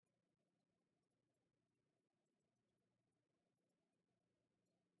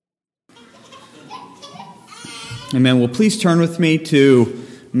Amen. Well, please turn with me to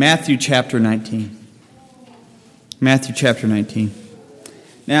Matthew chapter 19. Matthew chapter 19.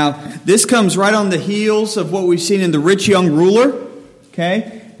 Now, this comes right on the heels of what we've seen in the rich young ruler.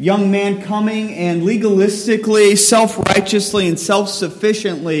 Okay? Young man coming and legalistically, self-righteously, and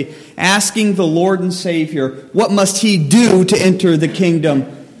self-sufficiently asking the Lord and Savior, what must he do to enter the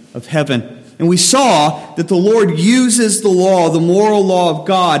kingdom of heaven? And we saw that the Lord uses the law, the moral law of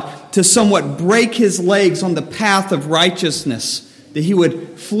God, to somewhat break his legs on the path of righteousness, that he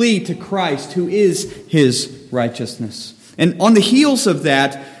would flee to Christ, who is his righteousness. And on the heels of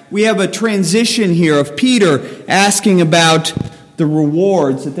that, we have a transition here of Peter asking about the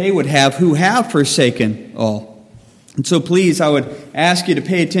rewards that they would have who have forsaken all. And so please, I would ask you to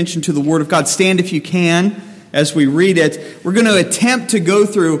pay attention to the Word of God. Stand if you can as we read it. We're going to attempt to go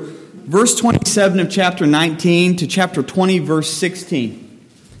through verse 27 of chapter 19 to chapter 20, verse 16.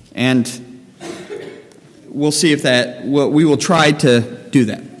 And we'll see if we will try to do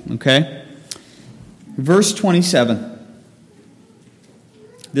that, okay? Verse 27.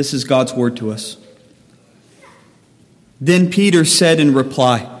 This is God's word to us. Then Peter said in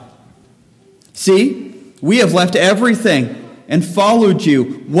reply, "See, we have left everything and followed you.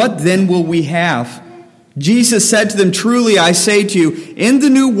 What then will we have?" Jesus said to them, "Truly I say to you, in the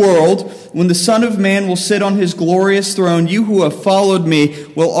new world, when the Son of Man will sit on his glorious throne, you who have followed me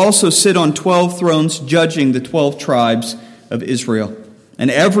will also sit on 12 thrones, judging the 12 tribes of Israel.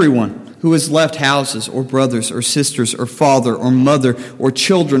 And everyone who has left houses or brothers or sisters or father or mother or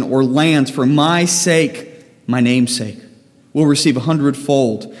children or lands for my sake, my name's sake, will receive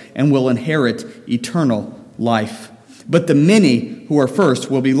 100-fold and will inherit eternal life. But the many who are first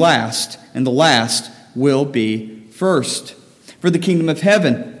will be last, and the last will be first. For the kingdom of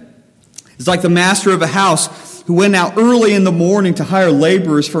heaven is like the master of a house who went out early in the morning to hire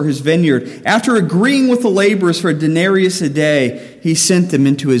laborers for his vineyard. After agreeing with the laborers for a denarius a day, he sent them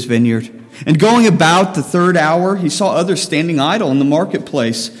into his vineyard. And going about the third hour, he saw others standing idle in the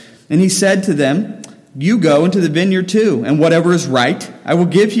marketplace. And he said to them, 'You go into the vineyard too, and whatever is right I will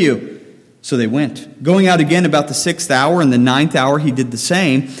give you.' So they went. Going out again about the 6th hour and the 9th hour, he did the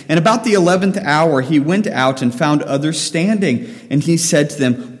same. And about the 11th hour, he went out and found others standing. And he said to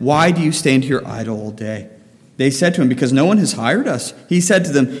them, 'Why do you stand here idle all day?' They said to him, 'Because no one has hired us.' He said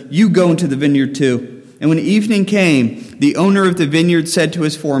to them, 'You go into the vineyard too.' And when evening came, the owner of the vineyard said to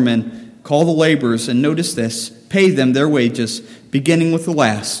his foreman, 'Call the laborers,' and notice this, 'pay them their wages, beginning with the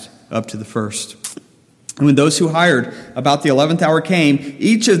last up to the first.' And when those who hired about the 11th hour came,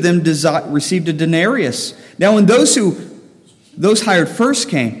 each of them received a denarius. Now when those hired first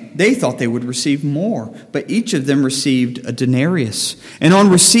came, they thought they would receive more, but each of them received a denarius. And on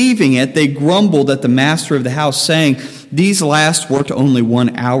receiving it, they grumbled at the master of the house, saying, 'These last worked only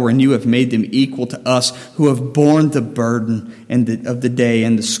 1 hour, and you have made them equal to us who have borne the burden of the day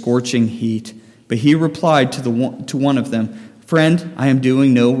and the scorching heat.' But he replied to one of them, 'Friend, I am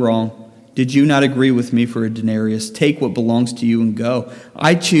doing no wrong. Did you not agree with me for a denarius? Take what belongs to you and go.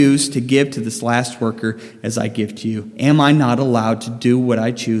 I choose to give to this last worker as I give to you. Am I not allowed to do what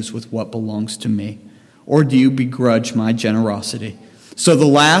I choose with what belongs to me? Or do you begrudge my generosity? So the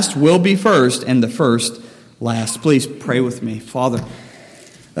last will be first, and the first last.'" Please pray with me. Father,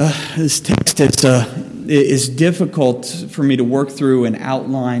 this text is difficult for me to work through and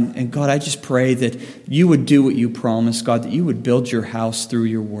outline. And God, I just pray that you would do what you promised, God, that you would build your house through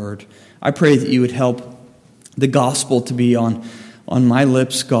your word. I pray that you would help the gospel to be on my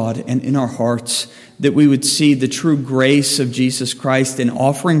lips, God, and in our hearts, that we would see the true grace of Jesus Christ in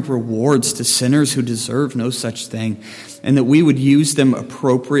offering rewards to sinners who deserve no such thing, and that we would use them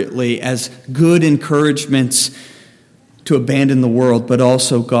appropriately as good encouragements to abandon the world, but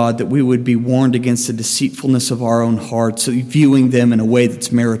also, God, that we would be warned against the deceitfulness of our own hearts, viewing them in a way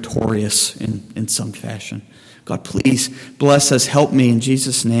that's meritorious in some fashion. God, please bless us. Help me in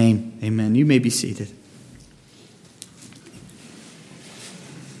Jesus' name. Amen. You may be seated.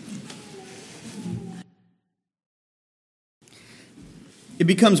 It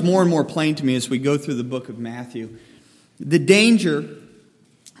becomes more and more plain to me as we go through the book of Matthew, the danger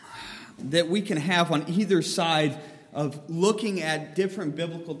that we can have on either side of looking at different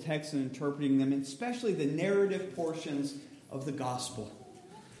biblical texts and interpreting them, and especially the narrative portions of the gospel.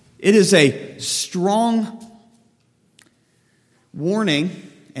 It is a strong warning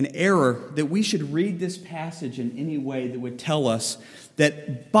and error that we should read this passage in any way that would tell us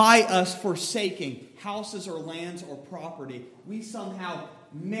that by us forsaking houses or lands or property, we somehow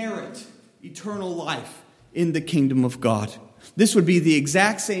merit eternal life in the kingdom of God. This would be the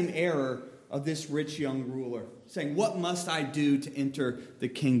exact same error of this rich young ruler, saying, "What must I do to enter the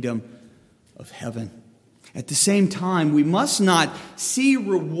kingdom of heaven?" At the same time, we must not see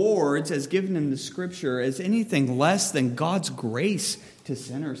rewards as given in the Scripture as anything less than God's grace to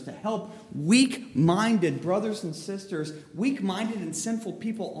sinners, to help weak-minded brothers and sisters, weak-minded and sinful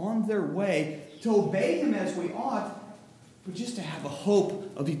people on their way, to obey Him as we ought, but just to have a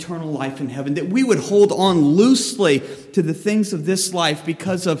hope of eternal life in heaven, that we would hold on loosely to the things of this life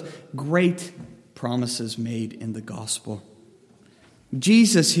because of great promises made in the gospel.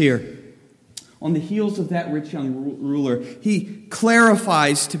 Jesus here, on the heels of that rich young ruler, he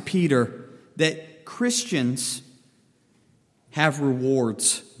clarifies to Peter that Christians have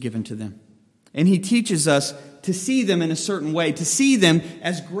rewards given to them. And he teaches us to see them in a certain way, to see them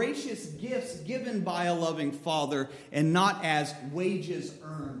as gracious gifts given by a loving Father and not as wages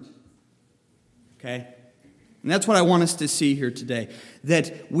earned. Okay? And that's what I want us to see here today,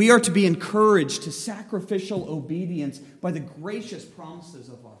 that we are to be encouraged to sacrificial obedience by the gracious promises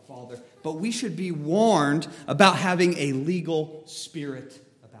of our Father, but we should be warned about having a legal spirit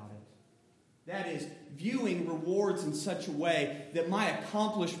about it. That is, viewing rewards in such a way that my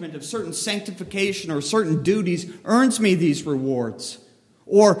accomplishment of certain sanctification or certain duties earns me these rewards,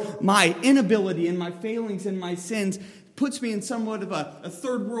 or my inability and my failings and my sins puts me in somewhat of a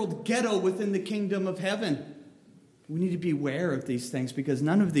third world ghetto within the kingdom of heaven. We need to be aware of these things because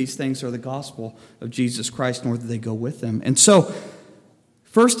none of these things are the gospel of Jesus Christ, nor do they go with them. And so,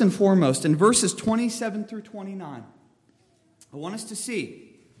 first and foremost, in verses 27 through 29, I want us to see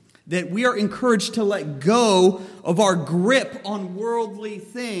that we are encouraged to let go of our grip on worldly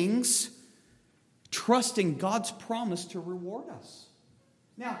things, trusting God's promise to reward us.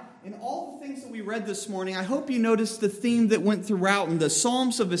 Now, in all the things that we read this morning, I hope you noticed the theme that went throughout in the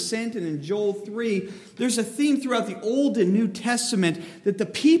Psalms of Ascent and in Joel 3. There's a theme throughout the Old and New Testament that the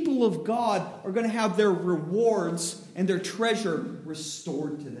people of God are going to have their rewards and their treasure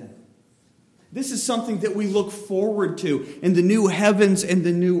restored to them. This is something that we look forward to in the new heavens and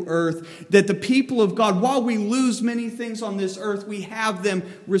the new earth. That the people of God, while we lose many things on this earth, we have them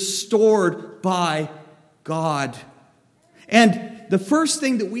restored by God. And the first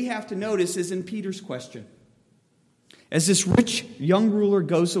thing that we have to notice is in Peter's question. As this rich young ruler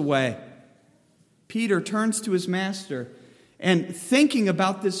goes away, Peter turns to his master and thinking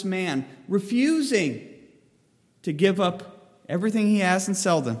about this man, refusing to give up everything he has and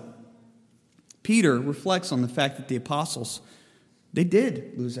sell them. Peter reflects on the fact that the apostles, they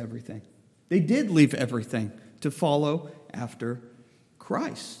did lose everything. They did leave everything to follow after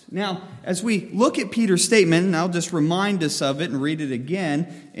Christ. Now, as we look at Peter's statement, and I'll just remind us of it and read it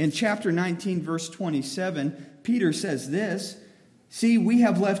again, in chapter 19, verse 27, Peter says this, "See, we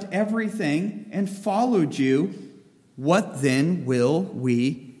have left everything and followed you. What then will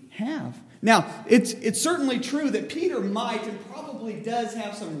we have?" Now, it's certainly true that Peter might and probably does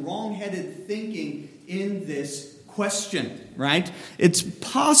have some wrong-headed thinking in this question, right? It's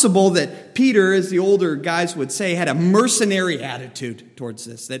possible that Peter, as the older guys would say, had a mercenary attitude towards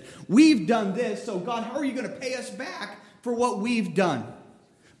this, that we've done this, so God, how are you going to pay us back for what we've done?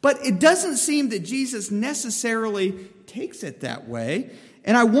 But it doesn't seem that Jesus necessarily takes it that way.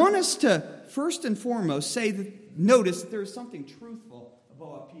 And I want us to, first and foremost, notice that there is something truthful about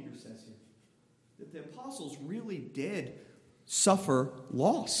what Peter says here. That the apostles really did suffer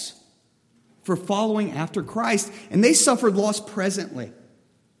loss for following after Christ, and they suffered loss presently.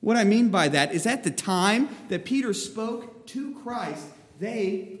 What I mean by that is at the time that Peter spoke to Christ,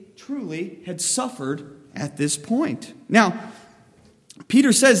 they truly had suffered at this point. Now,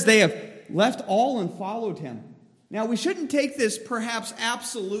 Peter says they have left all and followed him. Now, we shouldn't take this perhaps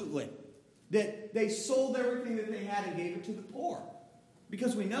absolutely, that they sold everything that they had and gave it to the poor.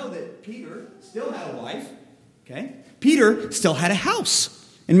 Because we know that Peter still had a wife, okay? Peter still had a house.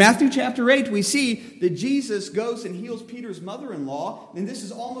 In Matthew chapter 8, we see that Jesus goes and heals Peter's mother-in-law, and this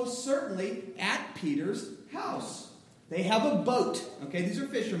is almost certainly at Peter's house. They have a boat, okay? These are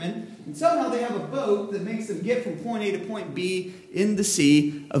fishermen, and somehow they have a boat that makes them get from point A to point B in the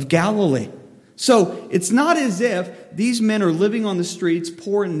Sea of Galilee. So it's not as if these men are living on the streets,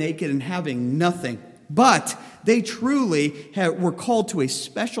 poor and naked, and having nothing, but they truly were called to a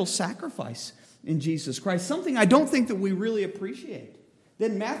special sacrifice in Jesus Christ, something I don't think that we really appreciate.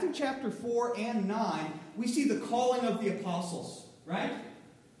 Then Matthew chapter 4 and 9, we see the calling of the apostles, right?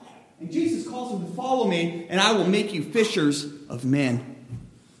 And Jesus calls them to follow me, and I will make you fishers of men.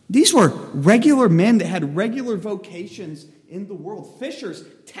 These were regular men that had regular vocations in the world. Fishers,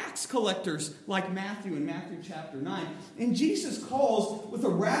 tax collectors like Matthew in Matthew chapter 9. And Jesus calls with a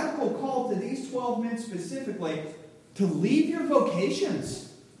radical call to these 12 men specifically to leave your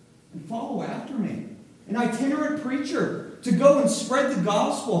vocations and follow after me. An itinerant preacher to go and spread the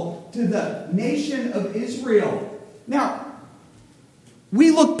gospel to the nation of Israel. Now,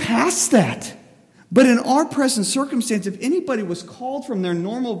 we look past that. But in our present circumstance, if anybody was called from their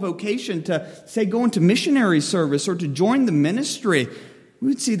normal vocation to, say, go into missionary service or to join the ministry, we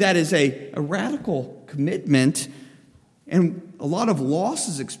would see that as a radical commitment, and a lot of loss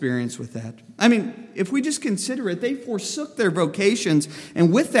is experienced with that. I mean, if we just consider it, they forsook their vocations,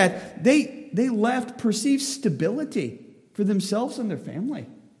 and with that, they left perceived stability for themselves and their family.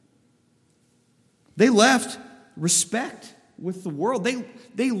 They left respect with the world.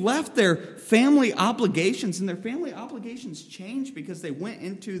 They left their family obligations, and their family obligations changed because they went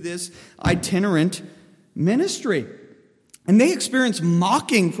into this itinerant ministry. And they experienced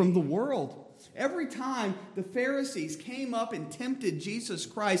mocking from the world. Every time the Pharisees came up and tempted Jesus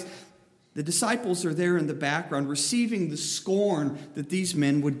Christ, the disciples are there in the background receiving the scorn that these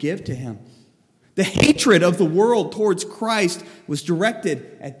men would give to him. The hatred of the world towards Christ was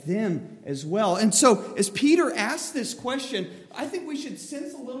directed at them as well. And so, as Peter asks this question, I think we should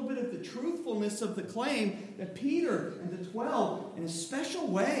sense a little bit of the truthfulness of the claim that Peter and the 12, in a special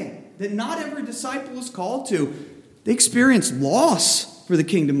way, that not every disciple is called to, they experience loss for the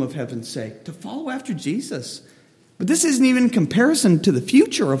kingdom of heaven's sake, to follow after Jesus. But this isn't even in comparison to the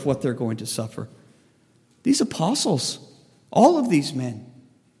future of what they're going to suffer. These apostles, all of these men,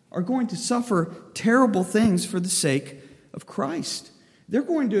 are going to suffer terrible things for the sake of Christ. They're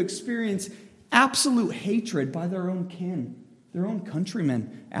going to experience absolute hatred by their own kin, their own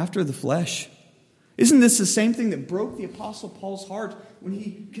countrymen, after the flesh. Isn't this the same thing that broke the Apostle Paul's heart when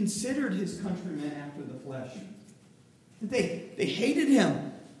he considered his countrymen after the flesh? They hated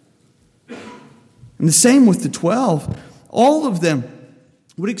him. And the same with the 12. All of them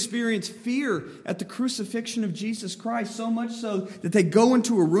would experience fear at the crucifixion of Jesus Christ, so much so that they go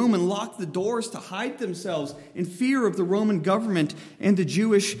into a room and lock the doors to hide themselves in fear of the Roman government and the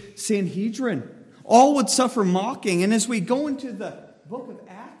Jewish Sanhedrin. All would suffer mocking. And as we go into the book of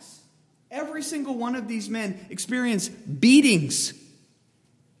Acts, every single one of these men experienced beatings.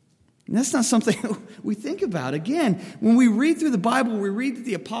 And that's not something we think about. Again, when we read through the Bible, we read that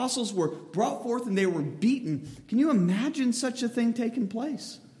the apostles were brought forth and they were beaten. Can you imagine such a thing taking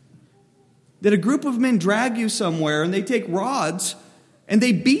place? That a group of men drag you somewhere and they take rods and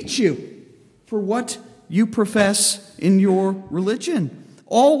they beat you for what you profess in your religion.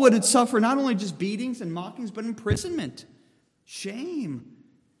 All would suffer not only just beatings and mockings, but imprisonment, shame.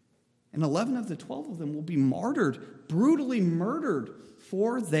 And 11 of the 12 of them will be martyred, brutally murdered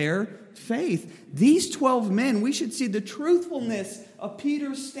for their faith. These 12 men, we should see the truthfulness of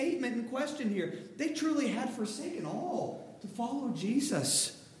Peter's statement in question here. They truly had forsaken all to follow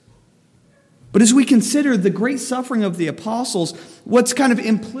Jesus. But as we consider the great suffering of the apostles, what's kind of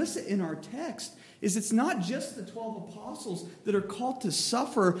implicit in our text is it's not just the 12 apostles that are called to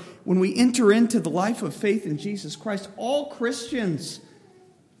suffer when we enter into the life of faith in Jesus Christ. All Christians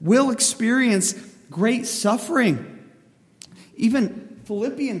will experience great suffering. Even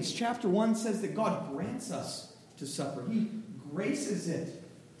Philippians chapter 1 says that God grants us to suffer. He graces it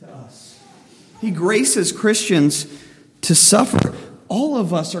to us. He graces Christians to suffer. All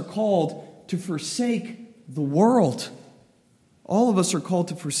of us are called to forsake the world. All of us are called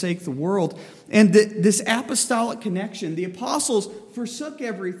to forsake the world. And this apostolic connection, the apostles forsook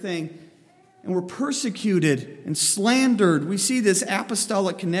everything and were persecuted and slandered. We see this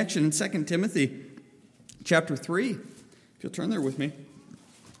apostolic connection in 2 Timothy chapter 3. If you'll turn there with me.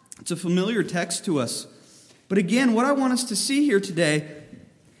 It's a familiar text to us. But again, what I want us to see here today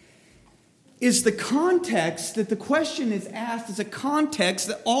is the context that the question is asked is a context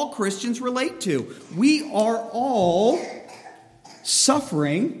that all Christians relate to. We are all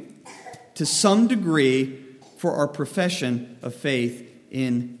suffering to some degree for our profession of faith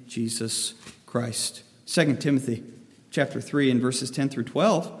in Jesus Christ. 2 Timothy chapter 3 and verses 10 through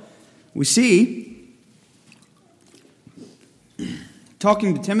 12, we see,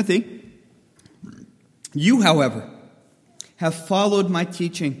 talking to Timothy, you, however, have followed my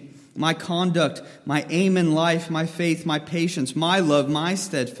teaching, my conduct, my aim in life, my faith, my patience, my love, my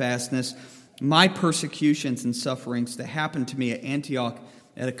steadfastness, my persecutions and sufferings that happened to me at Antioch,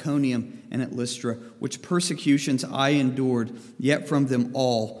 at Iconium, and at Lystra, which persecutions I endured, yet from them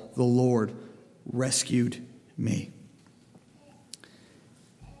all the Lord rescued me.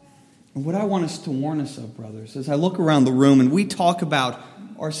 And what I want us to warn us of, brothers, as I look around the room and we talk about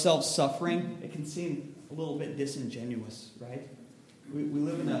ourselves suffering, it can seem a little bit disingenuous, right? We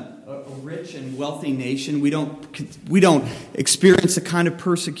live in a rich and wealthy nation. We don't experience the kind of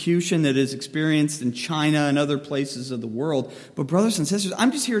persecution that is experienced in China and other places of the world. But brothers and sisters,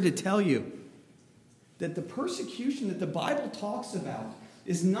 I'm just here to tell you that the persecution that the Bible talks about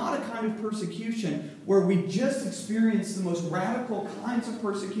is not a kind of persecution where we just experience the most radical kinds of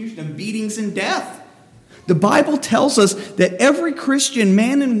persecution of beatings and death. The Bible tells us that every Christian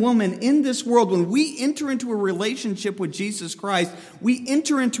man and woman in this world, when we enter into a relationship with Jesus Christ, we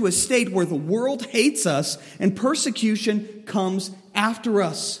enter into a state where the world hates us and persecution comes after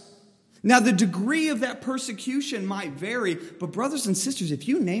us. Now, the degree of that persecution might vary, but brothers and sisters, if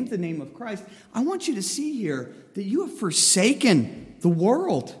you name the name of Christ, I want you to see here that you have forsaken the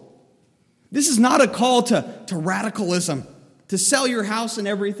world. This is not a call to radicalism, to sell your house and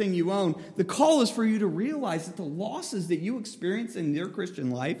everything you own. The call is for you to realize that the losses that you experience in your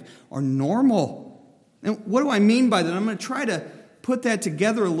Christian life are normal. And what do I mean by that? I'm going to try to put that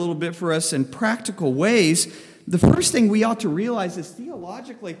together a little bit for us in practical ways. The first thing we ought to realize is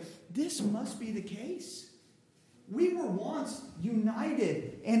theologically, this must be the case. We were once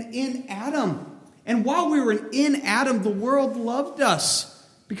united and in Adam. And while we were in Adam, the world loved us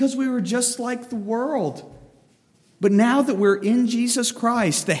because we were just like the world. But now that we're in Jesus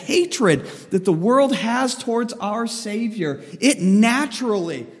Christ, the hatred that the world has towards our Savior, it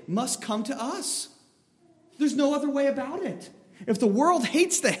naturally must come to us. There's no other way about it. If the world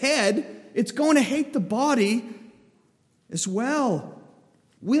hates the head, it's going to hate the body as well.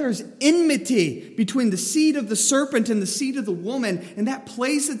 There's enmity between the seed of the serpent and the seed of the woman, and that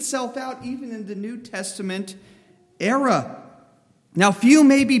plays itself out even in the New Testament era. Now, few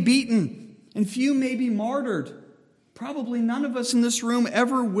may be beaten, and few may be martyred. Probably none of us in this room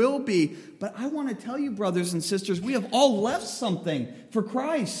ever will be. But I want to tell you, brothers and sisters, we have all left something for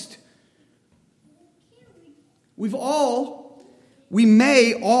Christ. We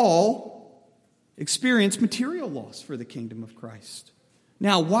may all experience material loss for the kingdom of Christ.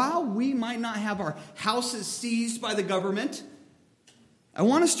 Now, while we might not have our houses seized by the government, I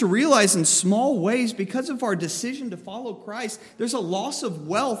want us to realize in small ways, because of our decision to follow Christ, there's a loss of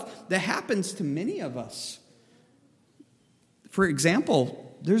wealth that happens to many of us. For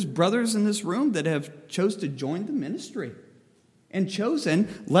example, there's brothers in this room that have chose to join the ministry and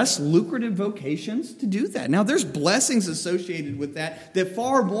chosen less lucrative vocations to do that. Now, there's blessings associated with that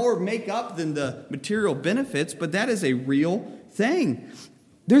far more make up than the material benefits, but that is a real thing.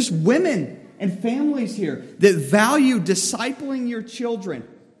 There's women and families here that value discipling your children,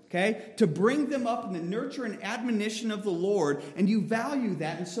 okay, to bring them up in the nurture and admonition of the Lord, and you value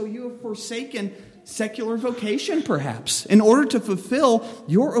that, and so you have forsaken secular vocation, perhaps, in order to fulfill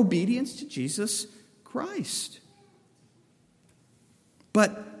your obedience to Jesus Christ.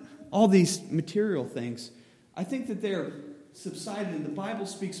 But all these material things, I think that they're subsided, and the Bible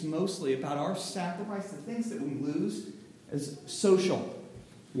speaks mostly about our sacrifice, the things that we lose as social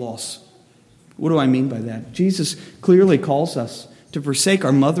loss. What do I mean by that? Jesus clearly calls us to forsake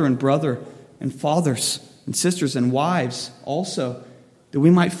our mother and brother and fathers and sisters and wives also, that we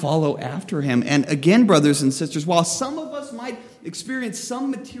might follow after him. And again, brothers and sisters, while some of us might experience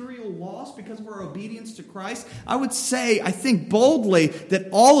some material loss because of our obedience to Christ, I would say, I think boldly, that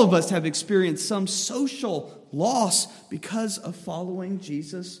all of us have experienced some social loss because of following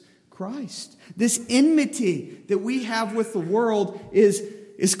Jesus Christ. This enmity that we have with the world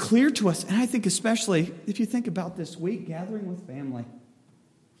is clear to us. And I think especially if you think about this week, gathering with family.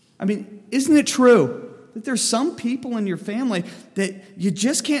 I mean, isn't it true that there's some people in your family that you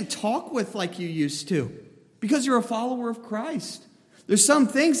just can't talk with like you used to because you're a follower of Christ? There's some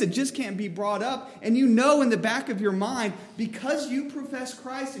things that just can't be brought up, and you know in the back of your mind, because you profess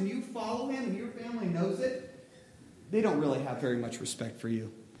Christ and you follow him and your family knows it, they don't really have very much respect for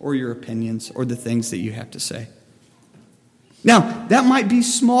you or your opinions or the things that you have to say. Now, that might be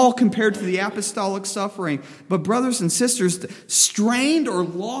small compared to the apostolic suffering, but brothers and sisters, strained or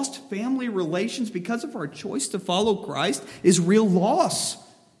lost family relations because of our choice to follow Christ is real loss.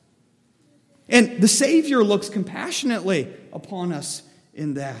 And the Savior looks compassionately upon us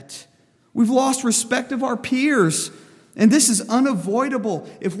in that. We've lost respect of our peers, and this is unavoidable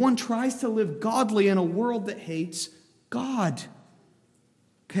if one tries to live godly in a world that hates God.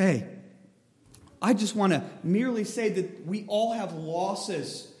 Okay. I just want to merely say that we all have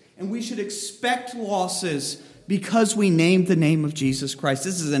losses, and we should expect losses because we named the name of Jesus Christ.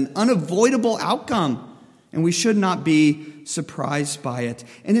 This is an unavoidable outcome, and we should not be surprised by it.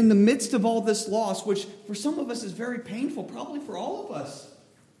 And in the midst of all this loss, which for some of us is very painful, probably for all of us,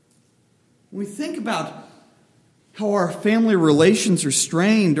 when we think about how our family relations are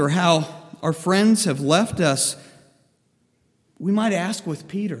strained or how our friends have left us, we might ask with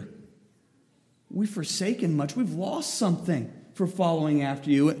Peter, we've forsaken much. We've lost something for following after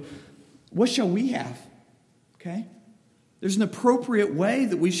you. What shall we have? Okay? There's an appropriate way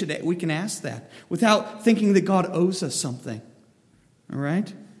that we can ask that without thinking that God owes us something. All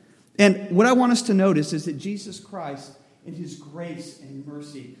right? And what I want us to notice is that Jesus Christ, in his grace and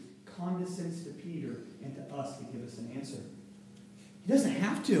mercy, condescends to Peter and to us to give us an answer. He doesn't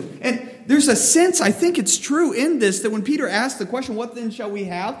have to. And there's a sense, I think it's true in this, that when Peter asked the question, what then shall we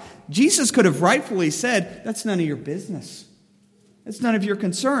have? Jesus could have rightfully said, that's none of your business. That's none of your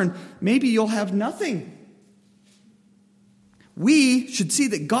concern. Maybe you'll have nothing. We should see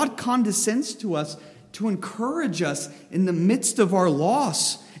that God condescends to us to encourage us in the midst of our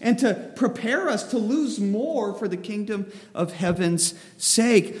loss and to prepare us to lose more for the kingdom of heaven's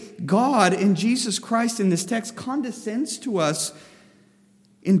sake. God in Jesus Christ in this text condescends to us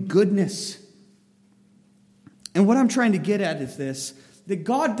in goodness. And what I'm trying to get at is this, that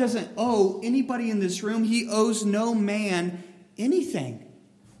God doesn't owe anybody in this room. He owes no man anything.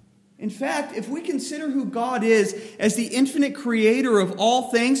 In fact, if we consider who God is as the infinite creator of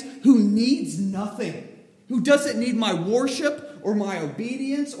all things, who needs nothing, who doesn't need my worship or my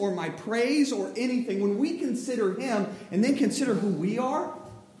obedience or my praise or anything, when we consider him and then consider who we are,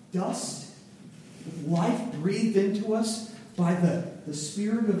 dust, with life breathed into us by the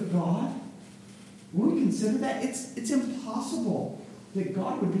Spirit of God, when we consider that, it's impossible that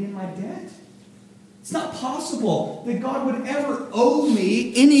God would be in my debt. It's not possible that God would ever owe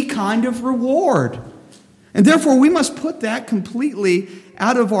me any kind of reward. And therefore, we must put that completely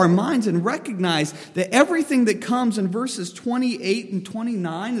out of our minds and recognize that everything that comes in verses 28 and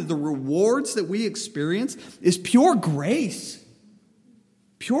 29, the rewards that we experience, is pure grace.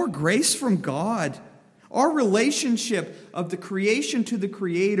 Pure grace from God. Our relationship of the creation to the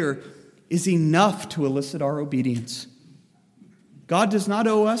Creator is enough to elicit our obedience. God does not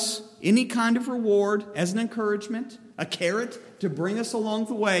owe us any kind of reward as an encouragement, a carrot to bring us along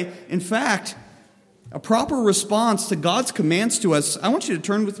the way. In fact, a proper response to God's commands to us. I want you to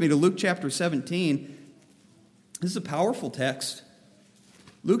turn with me to Luke chapter 17. This is a powerful text.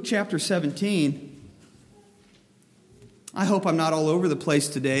 Luke chapter 17. I hope I'm not all over the place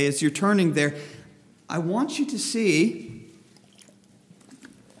today. As you're turning there, I want you to see,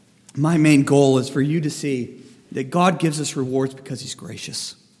 my main goal is for you to see that God gives us rewards because he's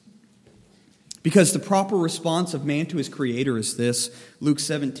gracious. Because the proper response of man to his Creator is this. Luke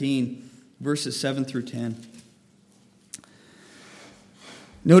 17, verses 7 through 10.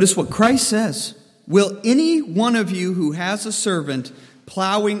 Notice what Christ says. Will any one of you who has a servant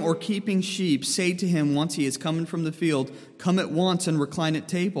plowing or keeping sheep say to him once he is coming from the field, come at once and recline at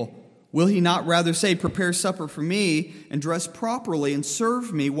table? Will he not rather say, prepare supper for me and dress properly and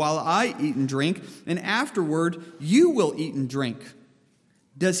serve me while I eat and drink, and afterward you will eat and drink?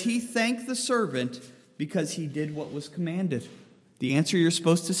 Does he thank the servant because he did what was commanded? The answer you're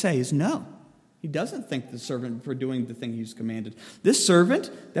supposed to say is no. He doesn't thank the servant for doing the thing he's commanded. This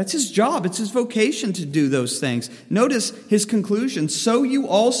servant, that's his job. It's his vocation to do those things. Notice his conclusion. So you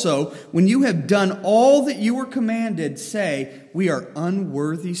also, when you have done all that you were commanded, say, we are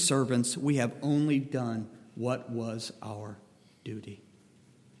unworthy servants. We have only done what was our duty.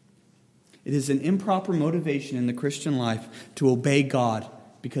 It is an improper motivation in the Christian life to obey God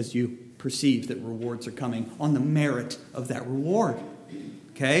because you perceive that rewards are coming on the merit of that reward.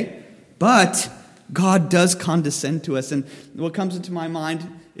 Okay? But God does condescend to us. And what comes into my mind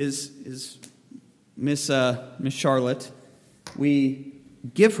is Miss Charlotte. We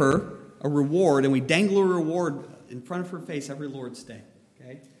give her a reward and we dangle a reward in front of her face every Lord's Day.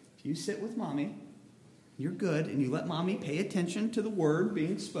 Okay? If you sit with Mommy, you're good, and you let Mommy pay attention to the word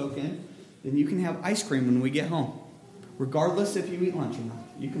being spoken, then you can have ice cream when we get home. Regardless if you eat lunch or not.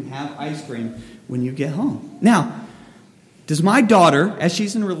 You can have ice cream when you get home. Now, does my daughter, as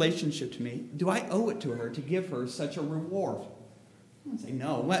she's in a relationship to me, do I owe it to her to give her such a reward? I would say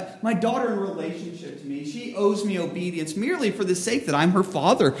no. My daughter in a relationship to me, she owes me obedience merely for the sake that I'm her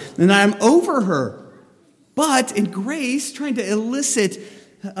father and I'm over her. But in grace, trying to elicit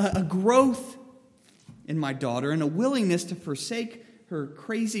a growth in my daughter and a willingness to forsake her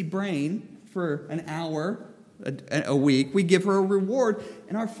crazy brain for an hour a week, we give her a reward.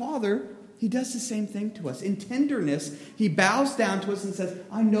 And our Father, he does the same thing to us. In tenderness, he bows down to us and says,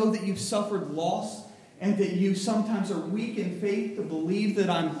 I know that you've suffered loss and that you sometimes are weak in faith to believe that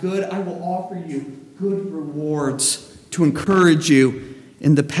I'm good. I will offer you good rewards to encourage you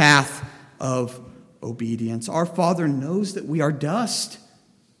in the path of obedience. Our Father knows that we are dust,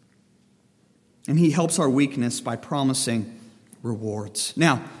 and he helps our weakness by promising rewards.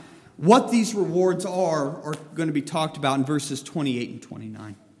 Now, what these rewards are going to be talked about in verses 28 and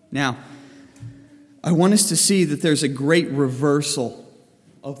 29. Now, I want us to see that there's a great reversal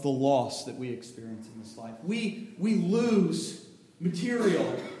of the loss that we experience in this life. We lose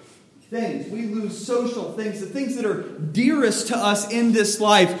material things. We lose social things. The things that are dearest to us in this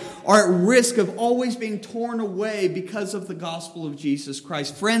life are at risk of always being torn away because of the gospel of Jesus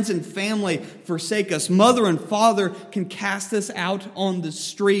Christ. Friends and family forsake us. Mother and father can cast us out on the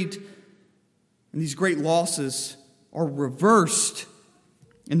street. And these great losses are reversed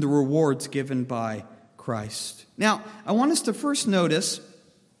in the rewards given by Christ. Now, I want us to first notice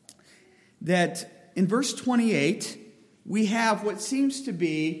that in verse 28, we have what seems to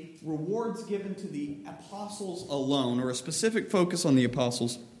be rewards given to the apostles alone, or a specific focus on the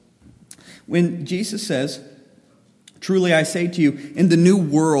apostles. When Jesus says, "Truly I say to you, in the new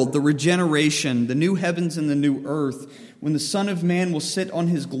world, the regeneration, the new heavens and the new earth, when the Son of Man will sit on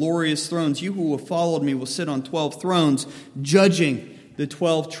his glorious thrones, you who have followed me will sit on 12 thrones, judging the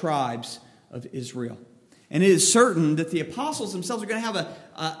 12 tribes of Israel." And it is certain that the apostles themselves are going to have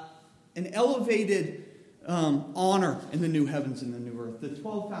an elevated honor in the new heavens and the new earth. The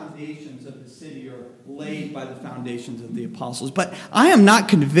 12 foundations of the city are laid by the foundations of the apostles. But I am not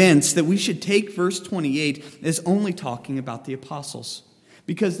convinced that we should take verse 28 as only talking about the apostles.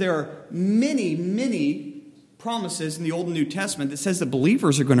 Because there are many, many promises in the Old and New Testament that says that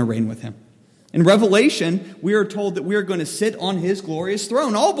believers are going to reign with him. In Revelation, we are told that we are going to sit on his glorious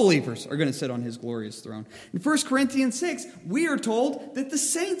throne. All believers are going to sit on his glorious throne. In 1 Corinthians 6, we are told that the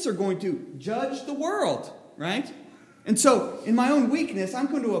saints are going to judge the world, right? And so, in my own weakness, I'm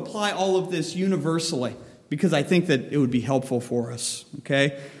going to apply all of this universally because I think that it would be helpful for us,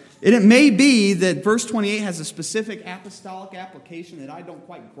 okay? And it may be that verse 28 has a specific apostolic application that I don't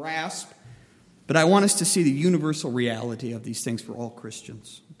quite grasp, but I want us to see the universal reality of these things for all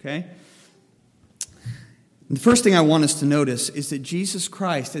Christians, okay? And the first thing I want us to notice is that Jesus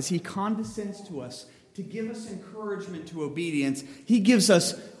Christ, as he condescends to us to give us encouragement to obedience, he gives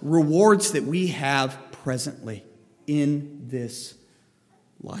us rewards that we have presently in this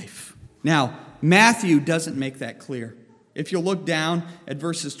life. Now, Matthew doesn't make that clear. If you look down at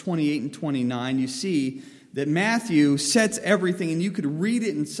verses 28 and 29, you see that Matthew sets everything, and you could read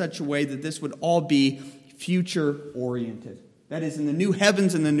it in such a way that this would all be future-oriented. That is, in the new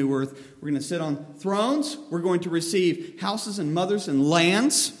heavens and the new earth, we're going to sit on thrones. We're going to receive houses and mothers and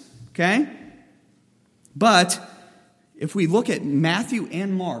lands. Okay? But if we look at Matthew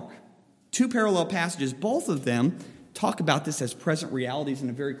and Mark, two parallel passages, both of them talk about this as present realities in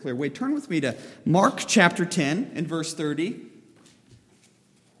a very clear way. Turn with me to Mark chapter 10 and verse 30.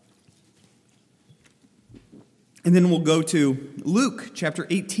 And then we'll go to Luke chapter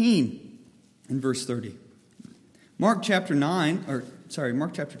 18 and verse 30. Mark chapter 10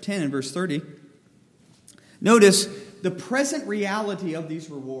 and verse 30. Notice the present reality of these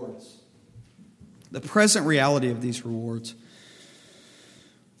rewards. The present reality of these rewards.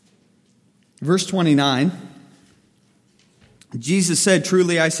 Verse 29. Jesus said,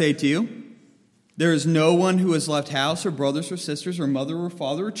 "Truly I say to you, there is no one who has left house or brothers or sisters or mother or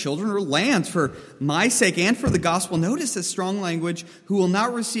father or children or lands for my sake and for the gospel." Notice this strong language. "Who will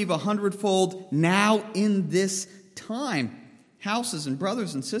not receive 100-fold now in this time, houses and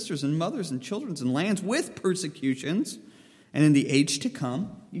brothers and sisters and mothers and children and lands with persecutions, and in the age to come,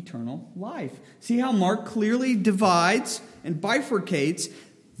 eternal life." See how Mark clearly divides and bifurcates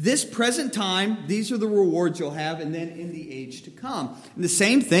this present time, these are the rewards you'll have, and then in the age to come. And the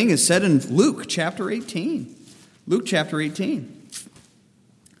same thing is said in Luke chapter 18. Luke chapter 18.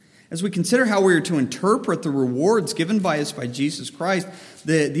 As we consider how we are to interpret the rewards given by us by Jesus Christ,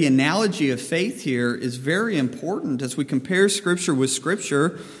 the analogy of faith here is very important. As we compare Scripture with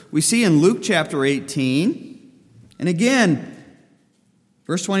Scripture, we see in Luke chapter 18, and again,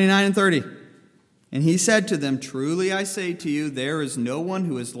 verse 29 and 30. "And he said to them, Truly I say to you, there is no one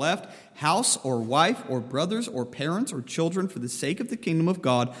who has left house or wife or brothers or parents or children for the sake of the kingdom of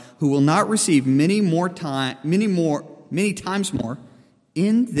God who will not receive many times more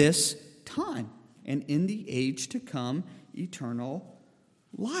in this time and in the age to come eternal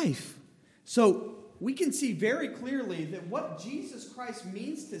life." So we can see very clearly that what Jesus Christ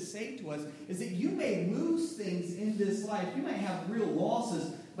means to say to us is that you may lose things in this life. You may have real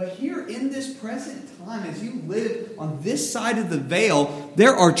losses. But here in this present time, as you live on this side of the veil,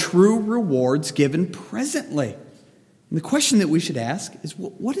 there are true rewards given presently. And the question that we should ask is,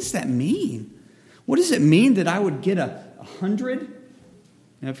 what does that mean? What does it mean that I would get 100?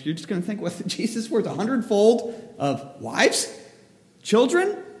 Now, if you're just going to think, well, Jesus worth 100-fold of wives,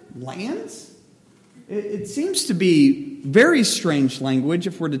 children, lands? It seems to be very strange language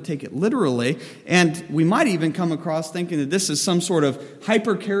if we're to take it literally, and we might even come across thinking that this is some sort of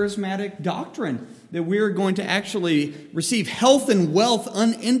hyper-charismatic doctrine that we're going to actually receive health and wealth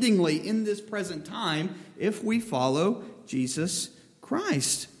unendingly in this present time if we follow Jesus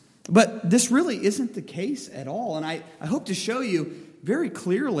Christ. But this really isn't the case at all. And I hope to show you very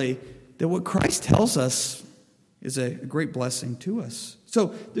clearly that what Christ tells us is a great blessing to us.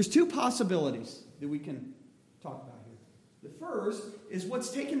 So there's two possibilities that we can talk about here. The first is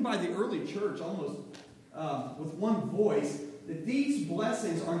what's taken by the early church almost with one voice, that these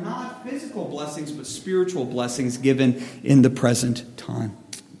blessings are not physical blessings, but spiritual blessings given in the present time.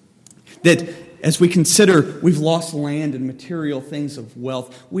 That as we consider we've lost land and material things of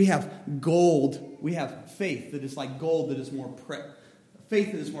wealth, we have gold, we have faith that is like gold that is more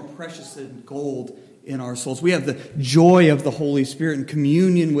faith that is more precious than gold in our souls. We have the joy of the Holy Spirit and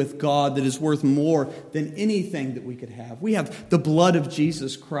communion with God that is worth more than anything that we could have. We have the blood of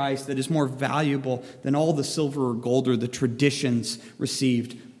Jesus Christ that is more valuable than all the silver or gold or the traditions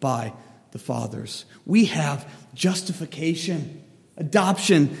received by the fathers. We have justification,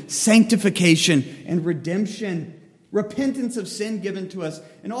 adoption, sanctification, and redemption, repentance of sin given to us.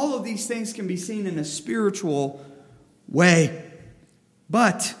 And all of these things can be seen in a spiritual way.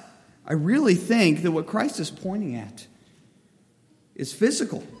 But I really think that what Christ is pointing at is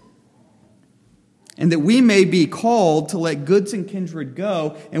physical. And that we may be called to let goods and kindred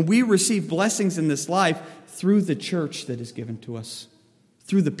go, and we receive blessings in this life through the church that is given to us,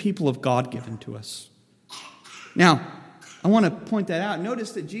 through the people of God given to us. Now, I want to point that out.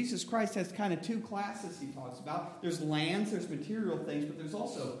 Notice that Jesus Christ has kind of two classes he talks about. There's lands, there's material things, but there's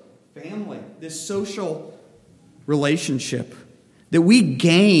also family, this social relationship. That we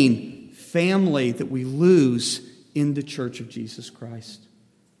gain family that we lose in the church of Jesus Christ.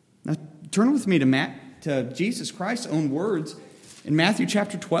 Now, turn with me to Jesus Christ's own words in Matthew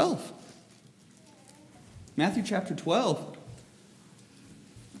chapter 12. Matthew chapter 12.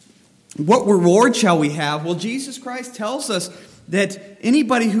 What reward shall we have? Well, Jesus Christ tells us that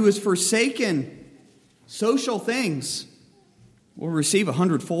anybody who has forsaken social things will receive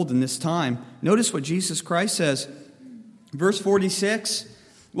 100-fold in this time. Notice what Jesus Christ says. Verse 46,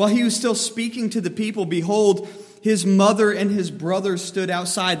 while he was still speaking to the people, behold, his mother and his brothers stood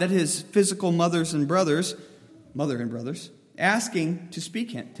outside, that is, physical mother and brothers, asking to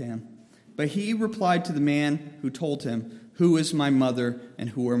speak to him. But he replied to the man who told him, who is my mother and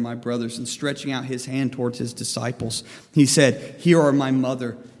who are my brothers? And stretching out his hand towards his disciples, he said, here are my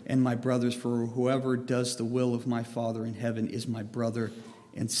mother and my brothers, for whoever does the will of my Father in heaven is my brother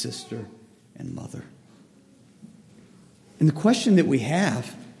and sister and mother. And the question that we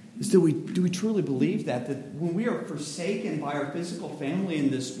have is, do we truly believe that when we are forsaken by our physical family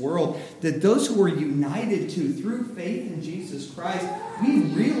in this world, that those who are united to through faith in Jesus Christ, we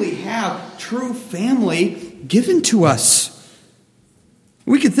really have true family given to us?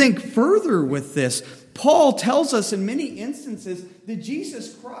 We could think further with this. Paul tells us in many instances that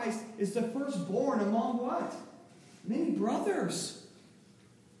Jesus Christ is the firstborn among what? Many brothers.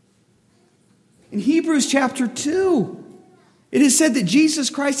 In Hebrews chapter 2, it is said that Jesus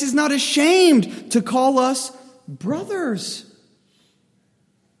Christ is not ashamed to call us brothers.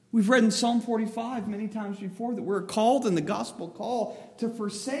 We've read in Psalm 45 many times before that we're called in the gospel call to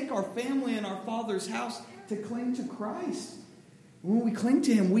forsake our family and our Father's house to cling to Christ. When we cling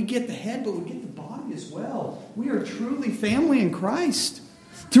to Him, we get the head, but we get the body as well. We are truly family in Christ.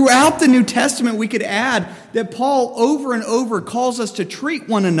 Throughout the New Testament, we could add that Paul over and over calls us to treat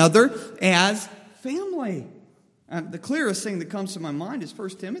one another as family. The clearest thing that comes to my mind is 1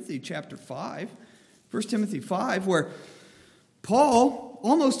 Timothy chapter 5. 1 Timothy 5, where Paul,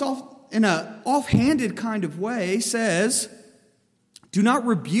 almost in an offhanded kind of way, says, do not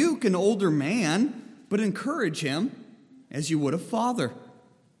rebuke an older man, but encourage him as you would a father.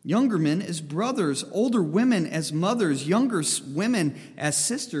 Younger men as brothers, older women as mothers, younger women as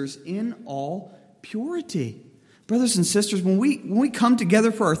sisters in all purity. Brothers and sisters, when we come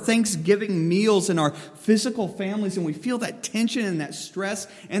together for our Thanksgiving meals in our physical families and we feel that tension and that stress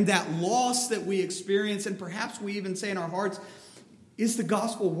and that loss that we experience, and perhaps we even say in our hearts, is the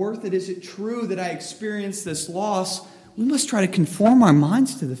gospel worth it? Is it true that I experienced this loss? We must try to conform our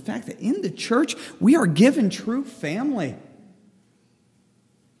minds to the fact that in the church we are given true family.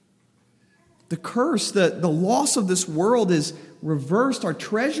 The curse, the loss of this world is reversed. Our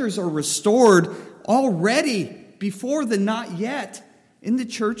treasures are restored already before the not yet in the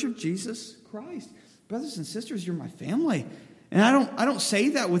church of Jesus Christ. Brothers and sisters, you're my family. And I don't say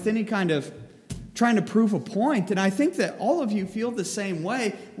that with any kind of trying to prove a point. And I think that all of you feel the same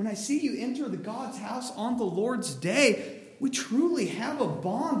way. When I see you enter the God's house on the Lord's day, we truly have a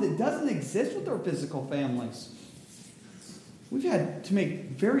bond that doesn't exist with our physical families. We've had to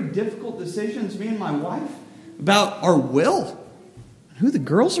make very difficult decisions, me and my wife, about our will, who the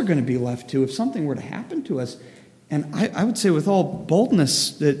girls are going to be left to if something were to happen to us. And I would say with all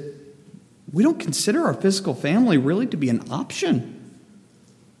boldness that we don't consider our physical family really to be an option.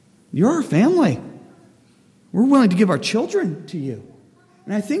 You're our family. We're willing to give our children to you.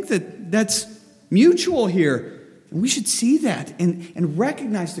 And I think that that's mutual here. And we should see that and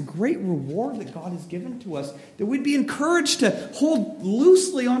recognize the great reward that God has given to us, that we'd be encouraged to hold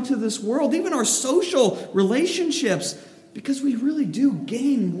loosely onto this world, even our social relationships, because we really do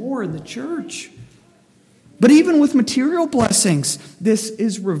gain more in the church. But even with material blessings, this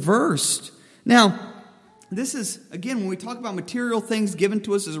is reversed. Now, this is, again, when we talk about material things given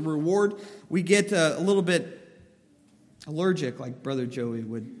to us as a reward, we get a little bit allergic, like Brother Joey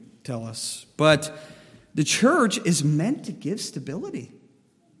would tell us. But the church is meant to give stability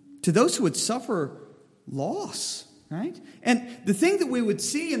to those who would suffer loss, right? And the thing that we would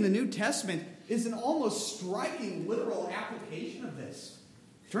see in the New Testament is an almost striking literal application of this.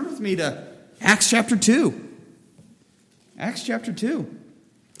 Turn with me to Acts chapter 2. Acts chapter 2.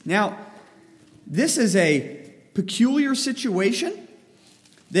 Now, this is a peculiar situation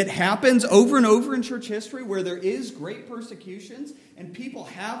that happens over and over in church history where there is great persecutions and people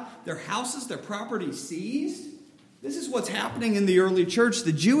have their houses, their property seized. This is what's happening in the early church.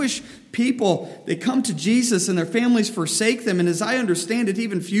 The Jewish people, they come to Jesus and their families forsake them. And as I understand it,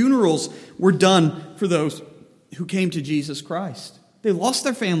 even funerals were done for those who came to Jesus Christ. They lost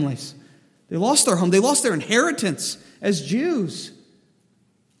their families. They lost their home. They lost their inheritance as Jews.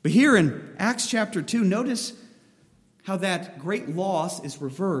 But here in Acts chapter 2, notice how that great loss is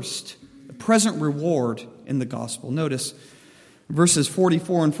reversed, a present reward in the gospel. Notice verses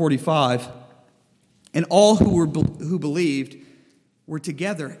 44 and 45. And all who believed were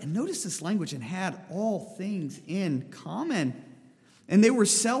together. And notice this language, and had all things in common. And they were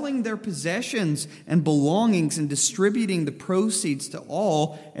selling their possessions and belongings and distributing the proceeds to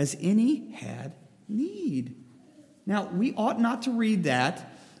all as any had need. Now, we ought not to read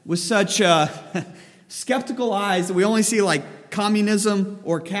that with such skeptical eyes that we only see like communism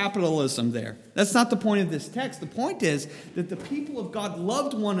or capitalism there. That's not the point of this text. The point is that the people of God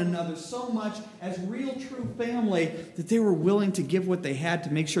loved one another so much as real, true family that they were willing to give what they had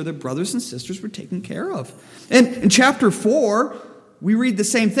to make sure their brothers and sisters were taken care of. And in chapter 4, we read the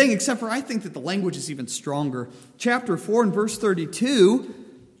same thing, except for I think that the language is even stronger. Chapter 4 and verse 32,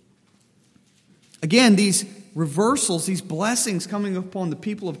 again, these reversals, these blessings coming upon the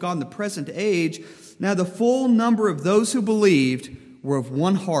people of God in the present age. Now the full number of those who believed were of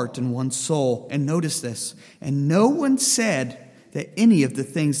one heart and one soul. And notice this, and no one said that any of the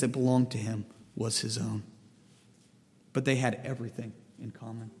things that belonged to him was his own. But they had everything in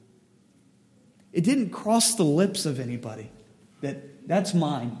common. It didn't cross the lips of anybody that that's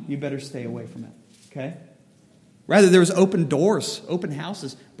mine, you better stay away from it. Okay? Rather, there was open doors, open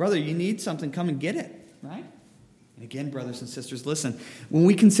houses. Brother, you need something, come and get it. Right? And again, brothers and sisters, listen. When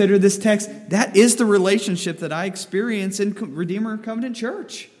we consider this text, that is the relationship that I experience in Redeemer Covenant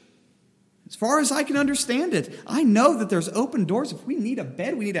Church. As far as I can understand it, I know that there's open doors. If we need a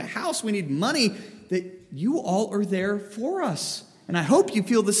bed, we need a house, we need money, that you all are there for us. And I hope you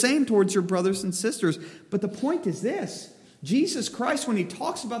feel the same towards your brothers and sisters. But the point is this. Jesus Christ, when he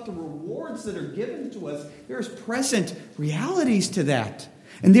talks about the rewards that are given to us, there's present realities to that.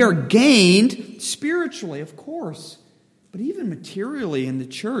 And they are gained spiritually, of course. But even materially in the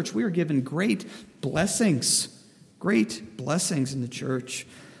church, we are given great blessings. Great blessings in the church.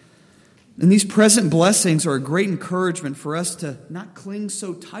 And these present blessings are a great encouragement for us to not cling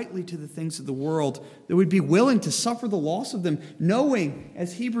so tightly to the things of the world, that we'd be willing to suffer the loss of them, knowing,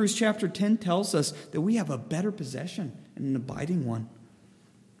 as Hebrews chapter 10 tells us, that we have a better possession and an abiding one.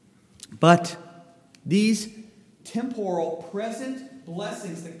 But these temporal, present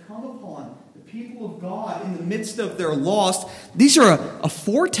blessings that come upon the people of God in the midst of their loss, these are a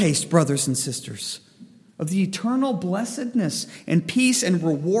foretaste, brothers and sisters, of the eternal blessedness and peace and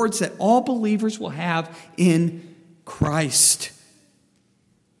rewards that all believers will have in Christ.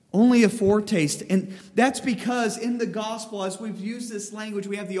 Only a foretaste. And that's because in the gospel, as we've used this language,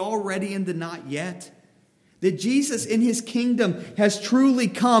 we have the already and the not yet. That Jesus in his kingdom has truly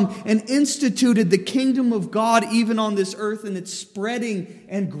come and instituted the kingdom of God even on this earth, and it's spreading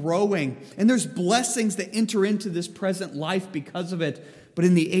and growing. And there's blessings that enter into this present life because of it. But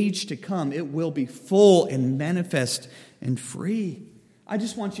in the age to come, it will be full and manifest and free. I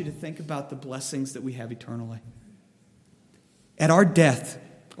just want you to think about the blessings that we have eternally. At our death,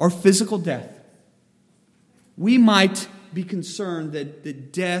 our physical death, we might be concerned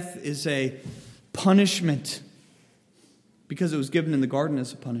that death is a punishment because it was given in the garden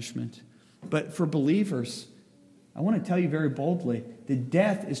as a punishment. But for believers, I want to tell you very boldly that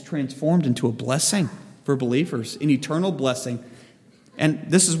death is transformed into a blessing for believers, an eternal blessing.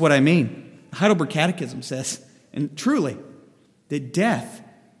 And this is what I mean. Heidelberg Catechism says, and truly, that death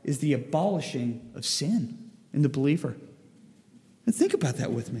is the abolishing of sin in the believer. And think about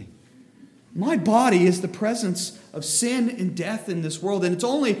that with me. My body is the presence of sin and death in this world. And it's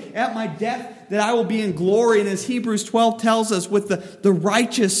only at my death that I will be in glory. And as Hebrews 12 tells us, with the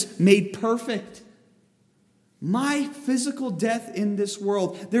righteous made perfect. My physical death in this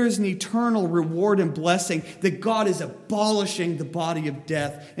world, there is an eternal reward and blessing that God is abolishing the body of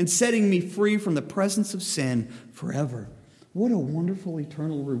death and setting me free from the presence of sin forever. What a wonderful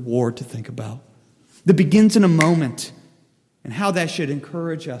eternal reward to think about. That begins in a moment, and how that should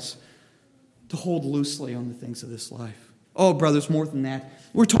encourage us to hold loosely on the things of this life. Oh, brothers, more than that.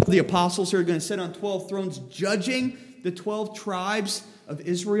 We're told the apostles are going to sit on 12 thrones judging the 12 tribes of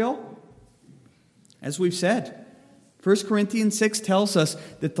Israel. As we've said, 1 Corinthians 6 tells us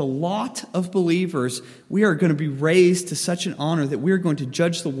that the lot of believers, we are going to be raised to such an honor that we are going to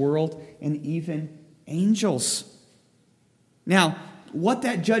judge the world and even angels. Now, what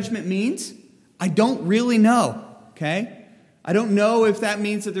that judgment means, I don't really know, okay? I don't know if that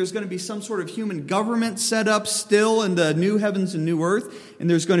means that there's going to be some sort of human government set up still in the new heavens and new earth, and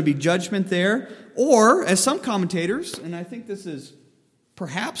there's going to be judgment there. Or, as some commentators, and I think this is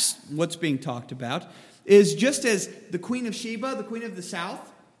perhaps what's being talked about, is just as the Queen of Sheba, the Queen of the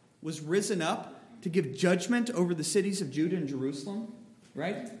South, was risen up to give judgment over the cities of Judah and Jerusalem,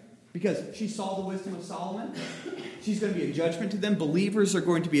 right? Because she saw the wisdom of Solomon. She's going to be a judgment to them. Believers are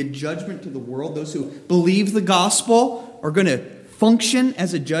going to be a judgment to the world. Those who believe the gospel are going to function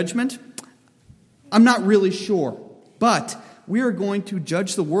as a judgment. I'm not really sure. But we are going to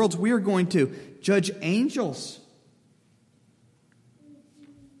judge the worlds. We are going to judge angels.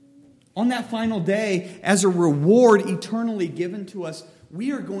 On that final day, as a reward eternally given to us,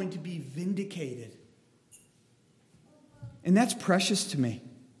 we are going to be vindicated. And that's precious to me.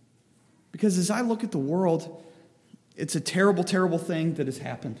 Because as I look at the world, it's a terrible, terrible thing that has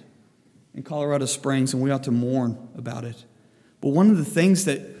happened in Colorado Springs, and we ought to mourn about it. But one of the things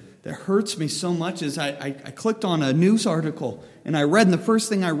that hurts me so much is I clicked on a news article, and I read, and the first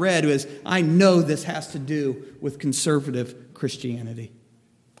thing I read was, I know this has to do with conservative Christianity.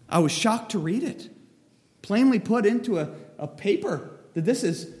 I was shocked to read it. Plainly put into a paper that this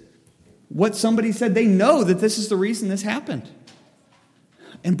is what somebody said. They know that this is the reason this happened.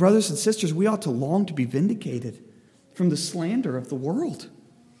 And brothers and sisters, we ought to long to be vindicated from the slander of the world.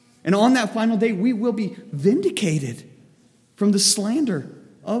 And on that final day, we will be vindicated from the slander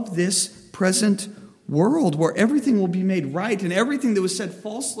of this present world, where everything will be made right, and everything that was said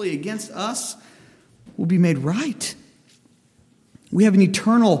falsely against us will be made right. We have an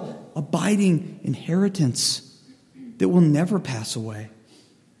eternal, abiding inheritance that will never pass away.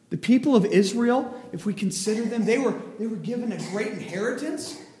 The people of Israel, if we consider them, they were given a great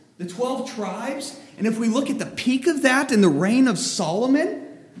inheritance, the 12 tribes. And if we look at the peak of that in the reign of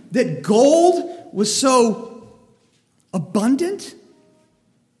Solomon, that gold was so abundant,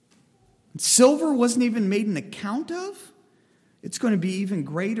 silver wasn't even made an account of, it's going to be even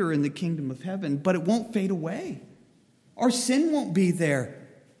greater in the kingdom of heaven, but it won't fade away. Our sin won't be there.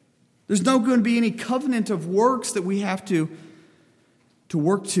 There's no going to be any covenant of works that we have to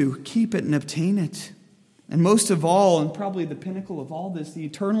work to keep it and obtain it. And most of all, and probably the pinnacle of all this, the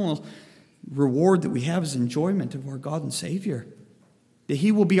eternal reward that we have is enjoyment of our God and Savior. That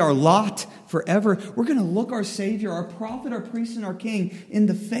He will be our lot forever. We're going to look our Savior, our prophet, our priest, and our King in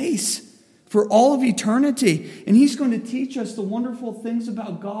the face for all of eternity. And He's going to teach us the wonderful things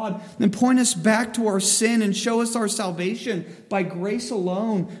about God and point us back to our sin and show us our salvation by grace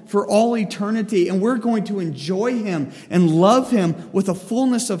alone for all eternity. And we're going to enjoy Him and love Him with a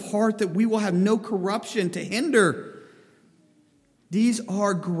fullness of heart that we will have no corruption to hinder. These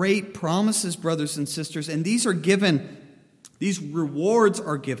are great promises, brothers and sisters, and these are given, these rewards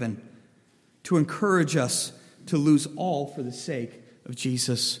are given to encourage us to lose all for the sake of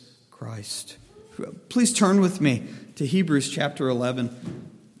Jesus Christ. Please turn with me to Hebrews chapter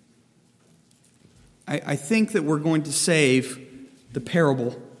 11. I think that we're going to save the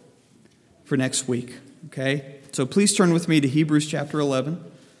parable for next week. Okay? So please turn with me to Hebrews chapter 11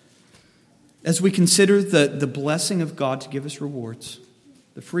 as we consider the blessing of God to give us rewards,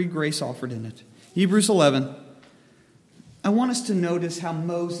 the free grace offered in it. Hebrews 11. I want us to notice how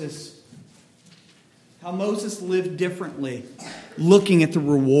Moses lived differently, looking at the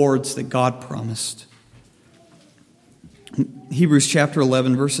rewards that God promised. Hebrews chapter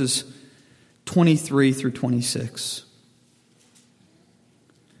 11, verses 23 through 26.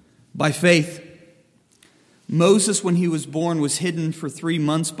 By faith, Moses, when he was born, was hidden for 3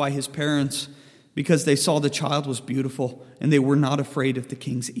 months by his parents because they saw the child was beautiful and they were not afraid of the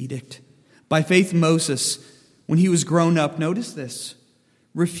king's edict. By faith, Moses, when he was grown up, notice this,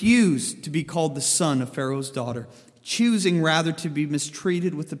 refused to be called the son of Pharaoh's daughter, choosing rather to be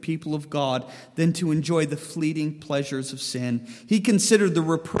mistreated with the people of God than to enjoy the fleeting pleasures of sin. He considered the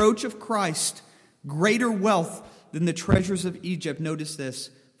reproach of Christ greater wealth than the treasures of Egypt. Notice this,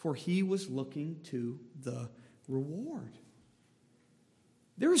 for he was looking to the reward.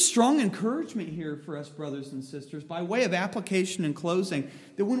 There is strong encouragement here for us, brothers and sisters, by way of application and closing,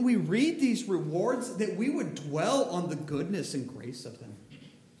 that when we read these rewards, that we would dwell on the goodness and grace of them.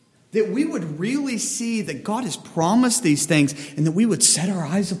 That we would really see that God has promised these things and that we would set our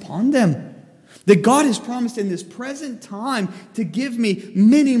eyes upon them. That God has promised in this present time to give me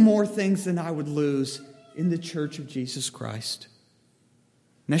many more things than I would lose in the church of Jesus Christ.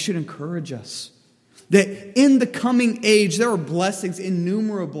 And that should encourage us. That in the coming age, there are blessings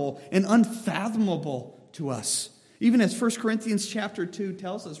innumerable and unfathomable to us. Even as 1 Corinthians chapter 2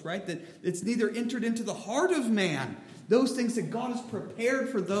 tells us, right, that it's neither entered into the heart of man, those things that God has prepared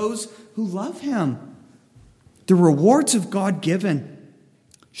for those who love him. The rewards of God given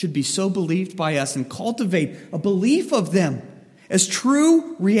should be so believed by us and cultivate a belief of them as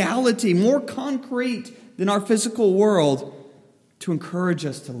true reality, more concrete than our physical world, to encourage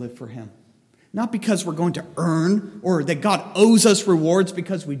us to live for him. Not because we're going to earn or that God owes us rewards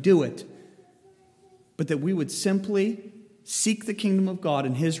because we do it, but that we would simply seek the kingdom of God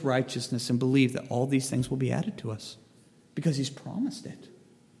and his righteousness and believe that all these things will be added to us because he's promised it.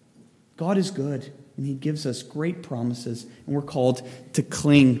 God is good and he gives us great promises, and we're called to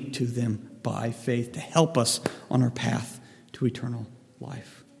cling to them by faith to help us on our path to eternal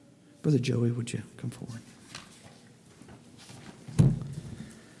life. Brother Joey, would you come forward?